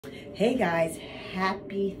Hey guys,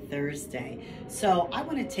 happy Thursday. So I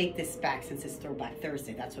want to take this back since it's Throwback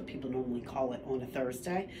Thursday. That's what people normally call it on a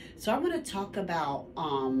Thursday. So I want to talk about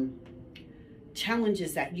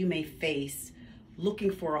challenges that you may face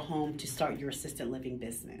looking for a home to start your assisted living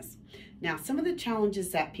business. Now, some of the challenges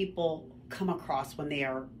that people come across when they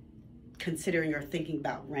are considering or thinking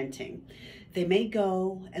about renting, they may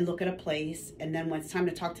go and look at a place, and then when it's time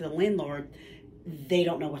to talk to the landlord, they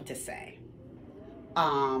don't know what to say.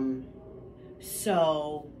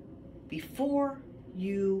 So before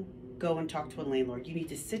you go and talk to a landlord, you need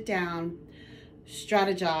to sit down,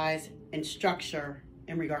 strategize, and structure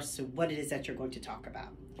in regards to what it is that you're going to talk about.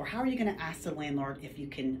 Or how are you going to ask the landlord if you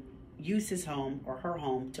can use his home or her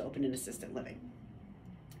home to open an assisted living?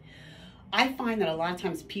 I find that a lot of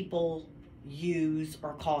times people use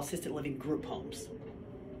or call assisted living group homes.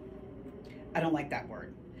 I don't like that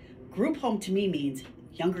word. Group home to me means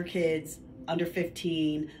younger kids, under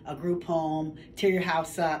 15, a group home, tear your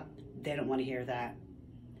house up. They don't want to hear that.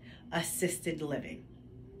 Assisted living.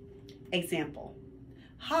 Example.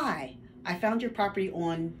 Hi, I found your property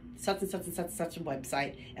on such and such and such and such a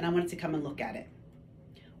website, and I wanted to come and look at it.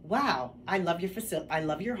 Wow, I love your facility. I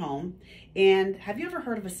love your home. And have you ever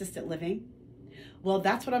heard of assisted living? Well,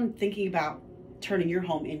 that's what I'm thinking about turning your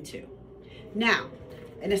home into. Now,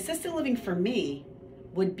 an assisted living for me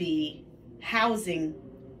would be housing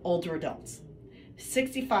older adults,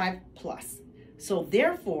 65 plus. So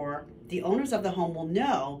therefore, the owners of the home will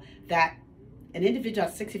know that an individual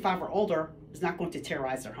at 65 or older is not going to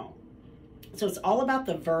terrorize their home. So it's all about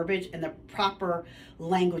the verbiage and the proper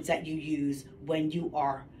language that you use when you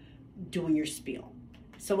are doing your spiel.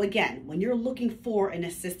 So again, when you're looking for an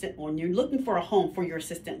assistant, or when you're looking for a home for your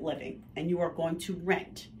assisted living and you are going to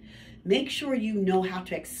rent, make sure you know how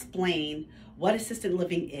to explain what assisted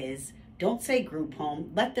living is. Don't say group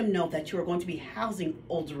home. Let them know that you are going to be housing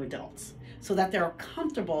older adults so that they're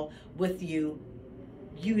comfortable with you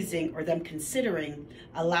using or them considering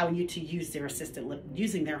allowing you to use their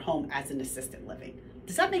using their home as an assisted living.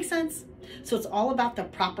 Does that make sense? So it's all about the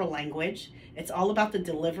proper language. It's all about the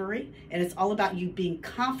delivery, and it's all about you being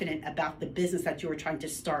confident about the business that you are trying to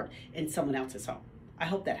start in someone else's home. I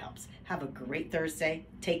hope that helps. Have a great Thursday.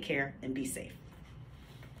 Take care and be safe.